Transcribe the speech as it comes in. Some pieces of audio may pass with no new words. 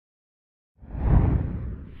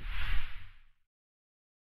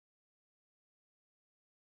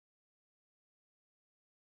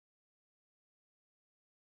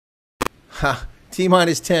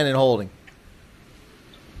T-minus 10 and holding.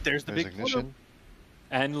 There's the big ignition.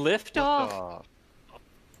 And lift off.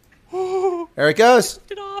 There it goes.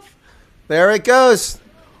 Lift it off. There it goes.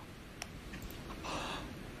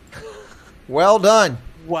 Well done.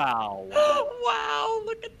 Wow. Wow,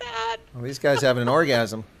 look at that. Well, these guys having an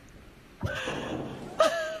orgasm.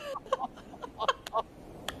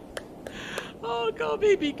 Oh, go,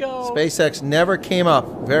 baby, go. SpaceX never came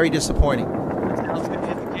up. Very disappointing. Sounds good.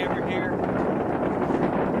 Hit the camera here.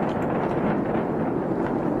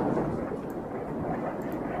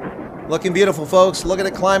 Looking beautiful, folks. Look at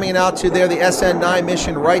it climbing in altitude there. The SN9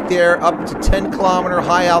 mission right there, up to 10-kilometer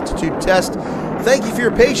high altitude test. Thank you for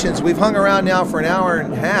your patience. We've hung around now for an hour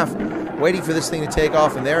and a half waiting for this thing to take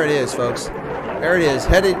off, and there it is, folks. There it is,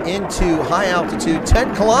 headed into high altitude,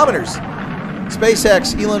 10 kilometers.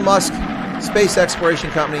 SpaceX, Elon Musk, Space Exploration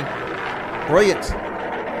Company. Brilliant.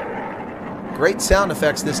 Great sound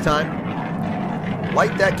effects this time.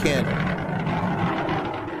 Light that candle.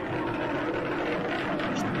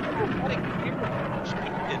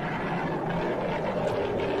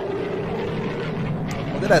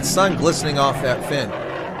 Look at that sun glistening off that fin.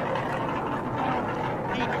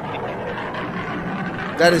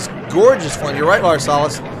 That is gorgeous fun. You're right,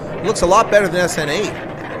 Larsalis. It looks a lot better than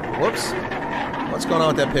SN8. Whoops. What's going on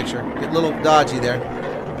with that picture? Get a little dodgy there.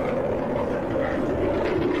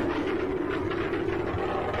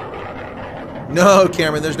 No,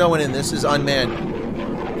 Cameron, there's no one in. This is unmanned.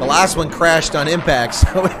 The last one crashed on impact,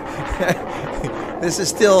 so this is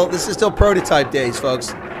still prototype days,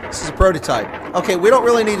 folks. This is a prototype. Okay, we don't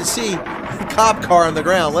really need to see the cop car on the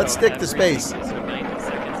ground. Let's stick to space. So 90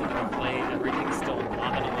 seconds into play, everything's still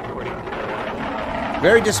nominal according to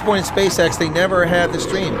Very disappointed SpaceX. They never had the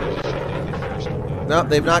stream. No,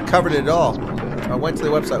 they've not covered it at all. I went to the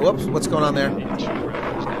website. Whoops, what's going on there?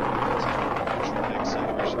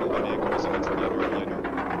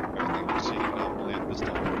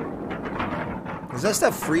 Is that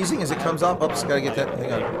stuff freezing as it comes up? Oops, gotta get that.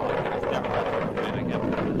 Hang on.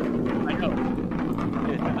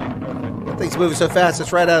 That thing's moving so fast,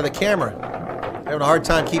 it's right out of the camera. I'm having a hard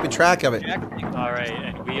time keeping track of it. All right,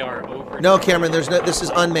 and we are over. No, Cameron, there's no. This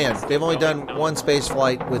is unmanned. They've only done one space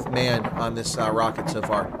flight with man on this rocket so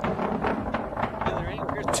far.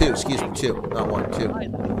 Two, excuse me, two, not one, two.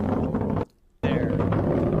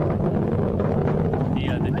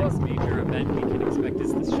 The next major event we can expect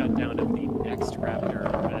is the shutdown of the next Raptor.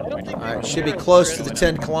 All right, should be close to the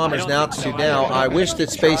 10 kilometers in altitude now. I wish that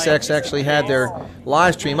SpaceX actually had their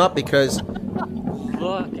live stream up because.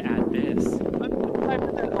 Look at this.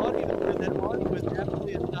 That audio is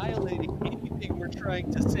absolutely annihilating anything we're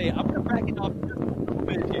trying to say. I'm going to back it off just a little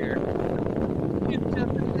bit here.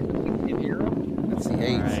 That's the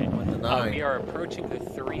 8, Right. the 9. We are approaching the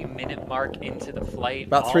 3-minute mark into the flight.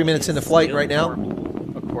 About 3 minutes into flight right now.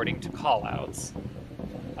 According to callouts.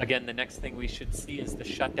 Again, the next thing we should see is the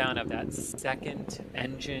shutdown of that second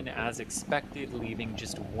engine as expected, leaving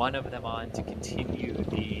just one of them on to continue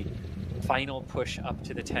the final push up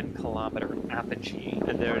to the 10-kilometer apogee.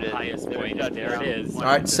 And there it is. Highest point. There it is. All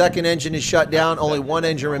right, second engine is shut down. Only one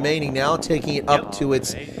engine remaining now, taking it up to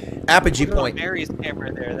its apogee point. Mary's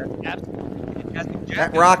camera there. That's absolutely fantastic.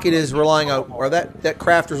 That rocket is relying on, or that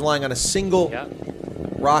craft is relying on a single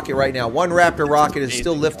rocket right now. One Raptor rocket is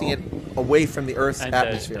still lifting it away from the Earth's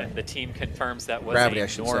atmosphere. The team confirms that was Gravity, I a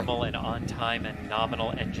should normal and on-time and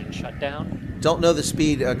nominal engine shutdown. Don't know the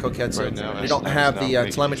speed, Koketsu. We don't have the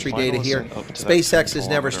telemetry data here. SpaceX has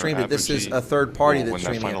never streamed it. This is a third party that's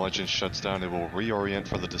streaming it. When that final engine shuts down, it will reorient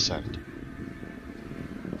for the descent.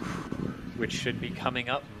 Which should be coming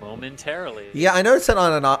up momentarily. Yeah, I noticed that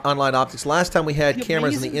on Online Optics. Last time we had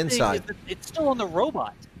cameras on the inside. It's still on the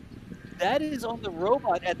robot. That is on the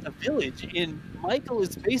robot at the village, and Michael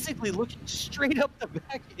is basically looking straight up the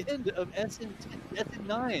back end of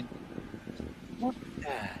SN9. Look at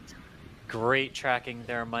that. Great tracking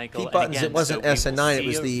there, Michael. Keep buttons. Again, it wasn't SN9. It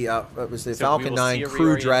was the so Falcon 9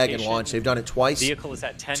 Crew Dragon launch. They've done it twice. Vehicle is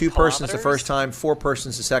at 10 2 persons the first time, 4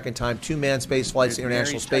 persons the second time. 2 manned space flights to the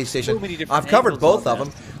International Space Station. I've covered both of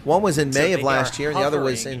them. One was in May of last year, and the other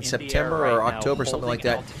was in September or October, something like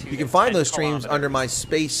that. You can find those streams under my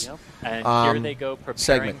space and here they go preparing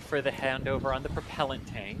segment. for the handover on the propellant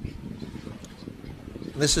tank.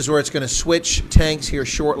 This is where it's going to switch tanks here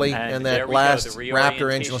shortly, and that last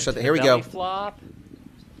Raptor engine will shut down. Here we go.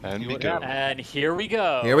 And we go. And here we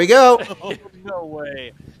go. Here we go. Oh, no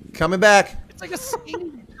way. Coming back. It's like a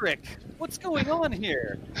skating trick. What's going on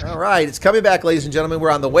here? All right, it's coming back, ladies and gentlemen. We're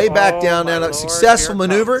on the way back down now. A successful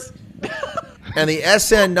maneuver. And the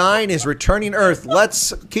SN9 is returning Earth.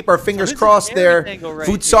 Let's keep our fingers this is crossed there. Mary's angle right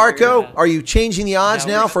Futsarko, here. are you changing the odds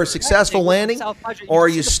Now now for a successful landing? South Padre, Or are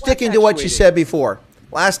can you see the sticking flap to what you actuated. said before?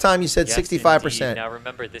 Last time you said Yes, 65%. indeed. Now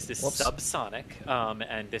remember, this is Whoops. subsonic,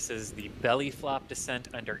 and this is the belly flop descent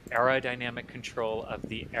under aerodynamic control of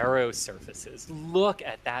the aero surfaces. Look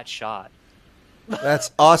at that shot.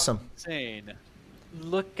 That's awesome. Insane.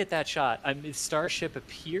 Look at that shot. Starship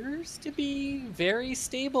appears to be very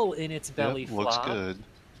stable in its belly Yep, flop. looks good.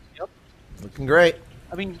 Looking great.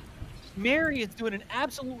 I mean, Mary is doing an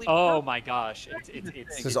absolutely. Oh perfect my gosh!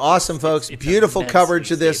 This is awesome, folks. it's Beautiful immensely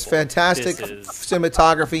coverage of this. stable. Fantastic This is-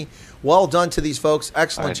 cinematography. Well done to these folks.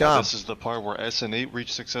 Excellent Alright, now job. this is the part where SN8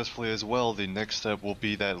 reached successfully as well. The next step will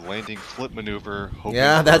be that landing flip maneuver. hoping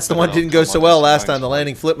Yeah, for that's the an one that didn't go outcome so on well this last tonight's time, the flight.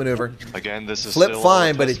 landing flip maneuver. Again, this is Flip still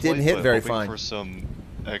fine, a but test it didn't flight, hit but very hoping fine. for some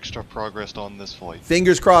extra progress on this flight.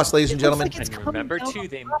 Fingers crossed, ladies and It looks gentlemen. like it's And coming remember, down too, on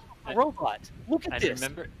they- top of the robot. Look at And this.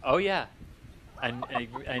 remember, oh yeah, and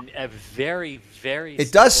a very, very.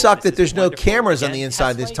 It does stable- suck that this there's is no wonderful. cameras on Again, the inside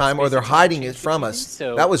test this flight, time, or they're SpaceX hiding it changed from the us. team,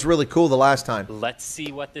 so That was really cool the last time. let's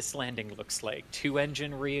see what this landing looks like.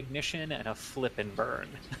 2-engine reignition and a flip and burn.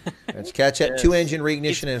 Let's catch it. Yes. 2-engine reignition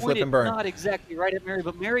It's and flip pointed and burn. Not exactly right at Mary,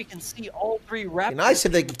 but Mary can see all three raptors. Be nice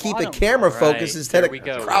if they could keep a bottom. camera Right, focus instead there of we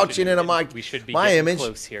go. crouching into my We should be my getting image.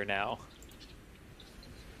 close here now.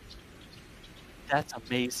 That's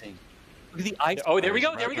amazing. Look at the ice. Oh, there we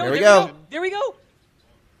go. There we go. There we There go. we go. There we go.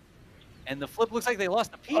 And the flip looks like they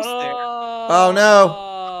lost a piece there. Oh, no.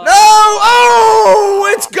 No!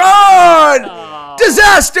 Oh, it's gone! Oh.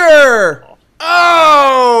 Disaster!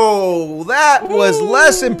 Oh, that was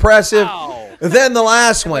less impressive Wow. than the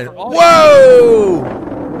last one. Oh. Whoa!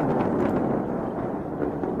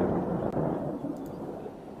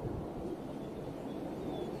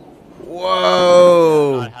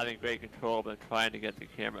 Whoa! Not having great control, but trying to get the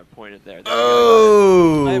camera pointed there.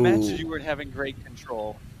 Oh! I imagine you weren't having great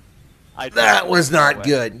control. I That was not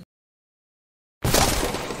good.